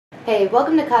Hey,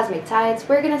 welcome to Cosmic Tides.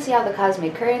 We're going to see how the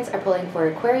cosmic currents are pulling for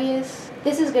Aquarius.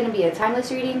 This is going to be a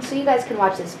timeless reading, so you guys can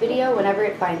watch this video whenever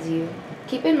it finds you.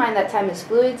 Keep in mind that time is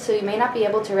fluid, so you may not be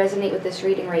able to resonate with this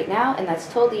reading right now, and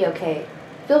that's totally okay.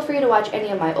 Feel free to watch any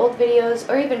of my old videos,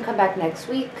 or even come back next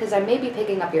week, because I may be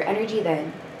picking up your energy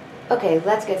then. Okay,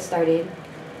 let's get started.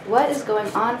 What is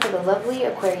going on for the lovely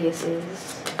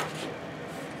Aquariuses?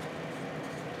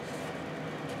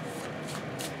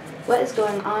 What is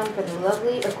going on for the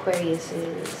lovely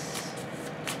Aquariuses?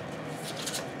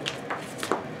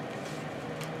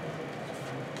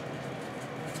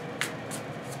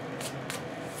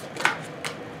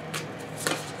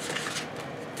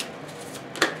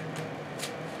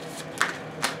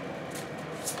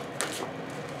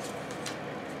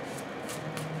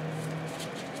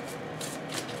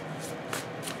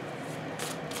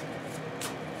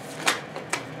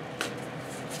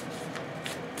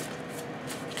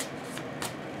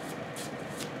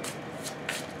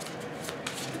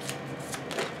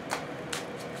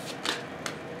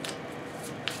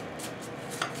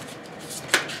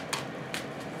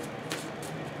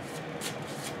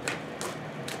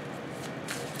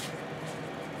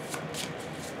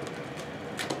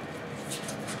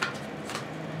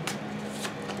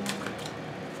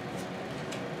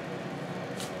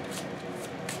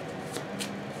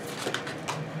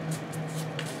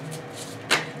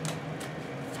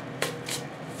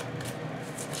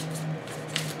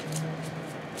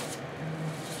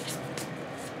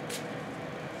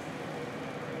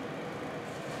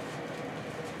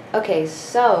 Okay,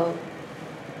 so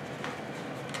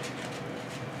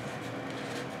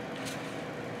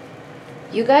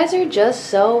you guys are just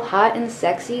so hot and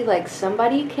sexy, like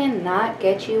somebody cannot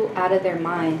get you out of their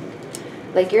mind.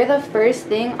 Like you're the first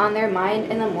thing on their mind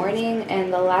in the morning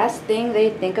and the last thing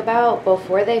they think about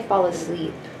before they fall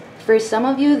asleep. For some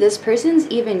of you, this person's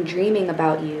even dreaming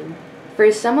about you. For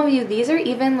some of you, these are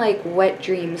even like wet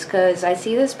dreams, because I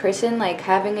see this person like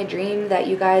having a dream that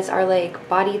you guys are like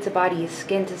body to body,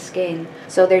 skin to skin.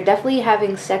 So they're definitely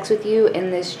having sex with you in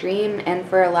this dream, and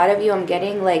for a lot of you, I'm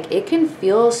getting like it can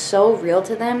feel so real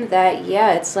to them that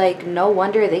yeah, it's like no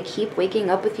wonder they keep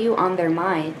waking up with you on their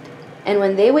mind. And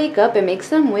when they wake up, it makes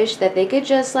them wish that they could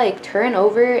just like turn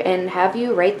over and have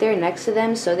you right there next to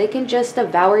them so they can just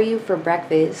devour you for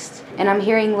breakfast. And I'm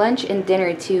hearing lunch and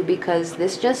dinner too, because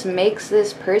this just makes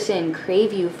this person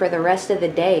crave you for the rest of the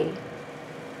day.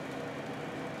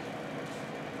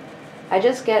 I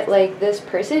just get like this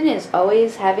person is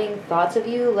always having thoughts of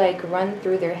you like run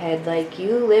through their head, like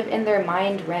you live in their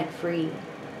mind rent-free.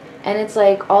 And it's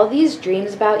like all these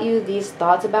dreams about you, these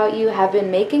thoughts about you have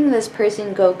been making this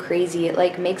person go crazy. It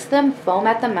like makes them foam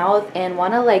at the mouth and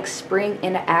want to like spring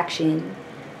into action.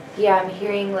 Yeah, I'm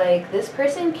hearing like this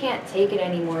person can't take it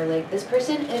anymore. Like this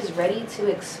person is ready to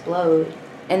explode.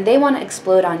 And they want to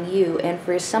explode on you. And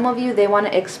for some of you, they want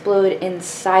to explode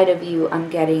inside of you, I'm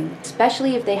getting.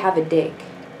 Especially if they have a dick.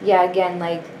 Yeah, again,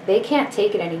 like they can't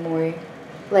take it anymore.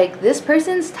 Like, this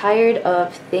person's tired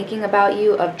of thinking about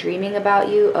you, of dreaming about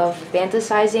you, of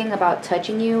fantasizing about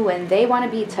touching you when they want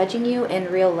to be touching you in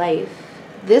real life.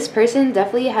 This person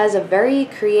definitely has a very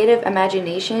creative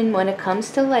imagination when it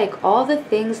comes to, like, all the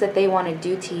things that they want to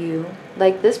do to you.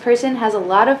 Like, this person has a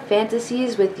lot of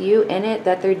fantasies with you in it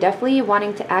that they're definitely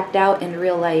wanting to act out in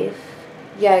real life.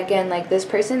 Yeah, again, like this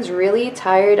person's really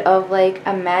tired of like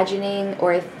imagining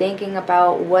or thinking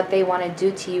about what they want to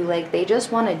do to you. Like they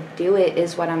just want to do it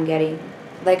is what I'm getting.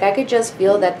 Like I could just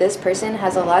feel that this person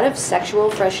has a lot of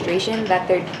sexual frustration that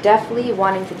they're definitely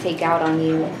wanting to take out on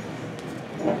you.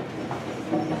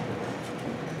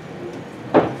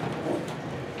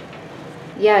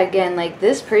 Yeah, again, like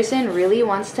this person really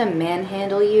wants to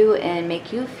manhandle you and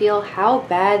make you feel how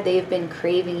bad they've been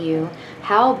craving you,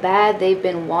 how bad they've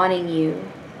been wanting you.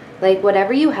 Like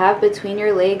whatever you have between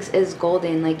your legs is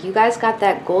golden. Like you guys got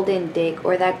that golden dick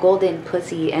or that golden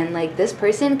pussy, and like this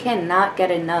person cannot get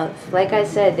enough. Like I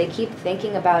said, they keep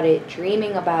thinking about it,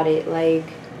 dreaming about it. Like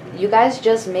you guys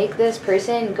just make this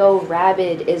person go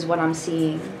rabid is what I'm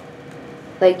seeing.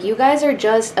 Like, you guys are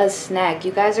just a snack.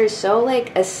 You guys are so,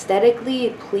 like,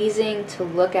 aesthetically pleasing to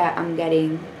look at, I'm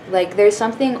getting. Like, there's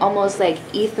something almost, like,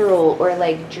 ethereal or,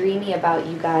 like, dreamy about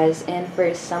you guys. And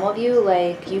for some of you,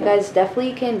 like, you guys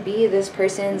definitely can be this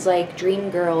person's, like, dream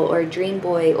girl or dream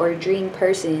boy or dream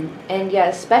person. And, yeah,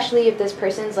 especially if this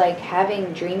person's, like,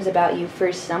 having dreams about you.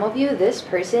 For some of you, this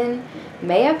person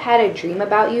may have had a dream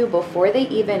about you before they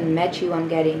even met you, I'm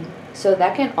getting. So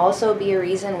that can also be a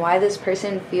reason why this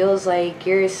person feels like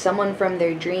you're someone from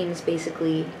their dreams,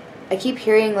 basically. I keep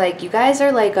hearing like you guys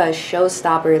are like a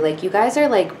showstopper, like you guys are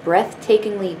like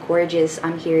breathtakingly gorgeous,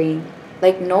 I'm hearing.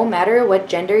 Like, no matter what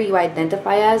gender you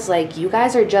identify as, like, you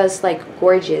guys are just, like,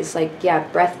 gorgeous. Like, yeah,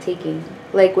 breathtaking.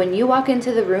 Like, when you walk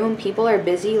into the room, people are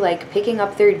busy, like, picking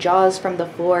up their jaws from the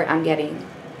floor, I'm getting.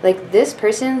 Like, this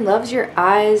person loves your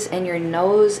eyes and your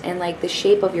nose and, like, the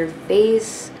shape of your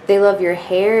face. They love your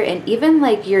hair and even,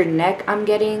 like, your neck, I'm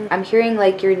getting. I'm hearing,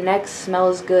 like, your neck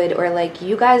smells good, or, like,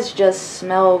 you guys just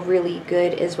smell really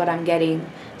good is what I'm getting.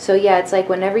 So yeah, it's like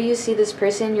whenever you see this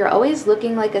person, you're always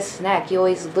looking like a snack. You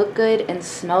always look good and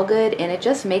smell good, and it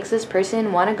just makes this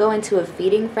person want to go into a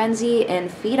feeding frenzy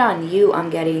and feed on you, I'm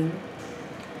getting.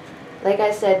 Like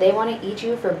I said, they want to eat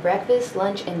you for breakfast,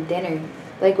 lunch, and dinner.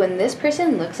 Like, when this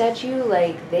person looks at you,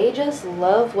 like, they just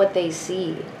love what they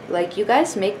see. Like, you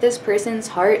guys make this person's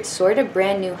heart soar to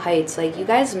brand new heights. Like, you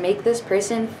guys make this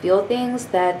person feel things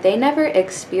that they never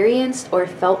experienced or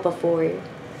felt before.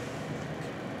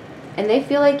 And they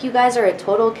feel like you guys are a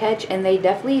total catch, and they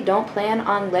definitely don't plan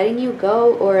on letting you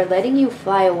go or letting you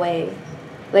fly away.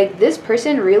 Like, this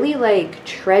person really, like,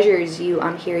 treasures you,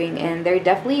 I'm hearing, and they're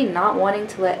definitely not wanting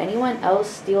to let anyone else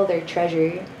steal their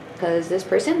treasure, because this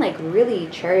person, like, really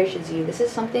cherishes you. This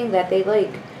is something that they,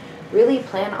 like, really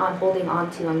plan on holding on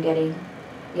to, I'm getting.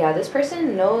 Yeah, this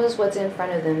person knows what's in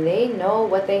front of them. They know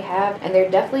what they have, and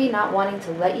they're definitely not wanting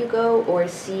to let you go or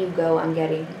see you go, I'm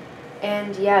getting.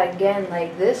 And yeah, again,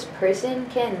 like, this person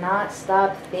cannot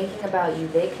stop thinking about you.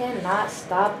 They cannot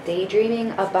stop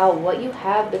daydreaming about what you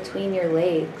have between your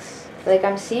legs. Like,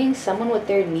 I'm seeing someone with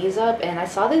their knees up, and I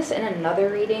saw this in another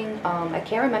reading. I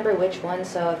can't remember which one,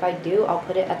 so if I do, I'll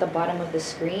put it at the bottom of the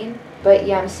screen. But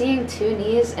yeah, I'm seeing 2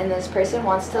 knees, and this person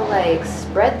wants to, like,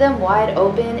 spread them wide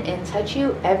open and touch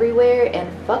you everywhere and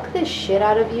fuck the shit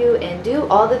out of you and do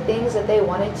all the things that they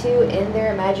wanted to in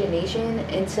their imagination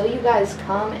until you guys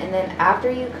come. And then after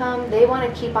you come, they want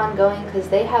to keep on going because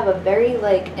they have a very,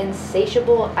 like,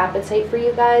 insatiable appetite for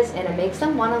you guys, and it makes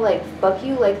them want to, like, fuck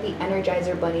you like the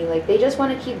Energizer Bunny. Like, they just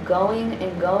want to keep going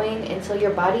and going until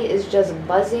your body is just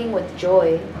buzzing with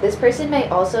joy. This person may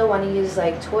also want to use,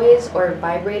 like, toys or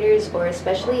vibrators, or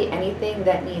especially anything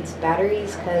that needs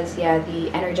batteries, because yeah, the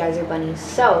Energizer Bunny.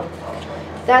 So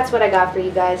that's what I got for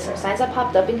you guys. Some signs that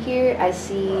popped up in here. I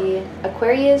see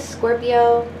Aquarius,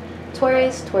 Scorpio,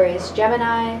 Taurus,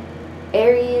 Gemini,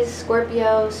 Aries,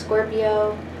 Scorpio,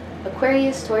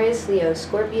 Aquarius, Taurus, Leo,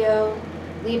 Scorpio,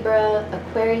 Libra,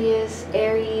 Aquarius,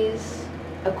 Aries,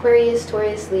 Aquarius,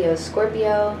 Taurus, Leo,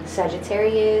 Scorpio,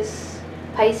 Sagittarius,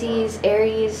 Pisces,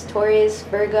 Aries, Taurus,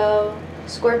 Virgo,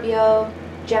 Scorpio,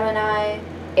 Gemini,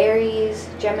 Aries,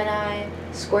 Gemini,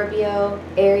 Scorpio,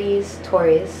 Aries,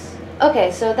 Taurus.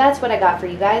 Okay, so that's what I got for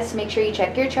you guys. Make sure you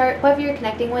check your chart. Whoever you're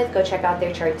connecting with, go check out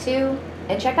their chart too.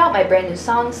 And check out my brand new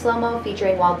song, Slow Mo,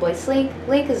 featuring Wild Boy Slink.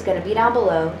 Link is going to be down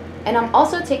below. And I'm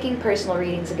also taking personal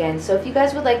readings again, so if you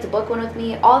guys would like to book one with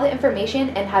me, all the information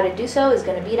and how to do so is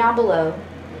going to be down below.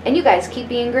 And you guys keep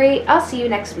being great. I'll see you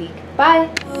next week.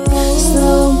 Bye!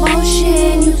 Slow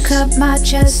motion, you cut my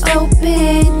chest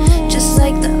open, just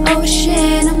like the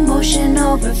ocean, emotion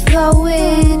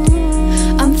overflowing.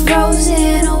 I'm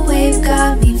frozen, a wave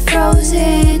got me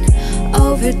frozen,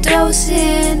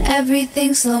 overdosing,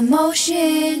 everything slow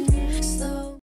motion.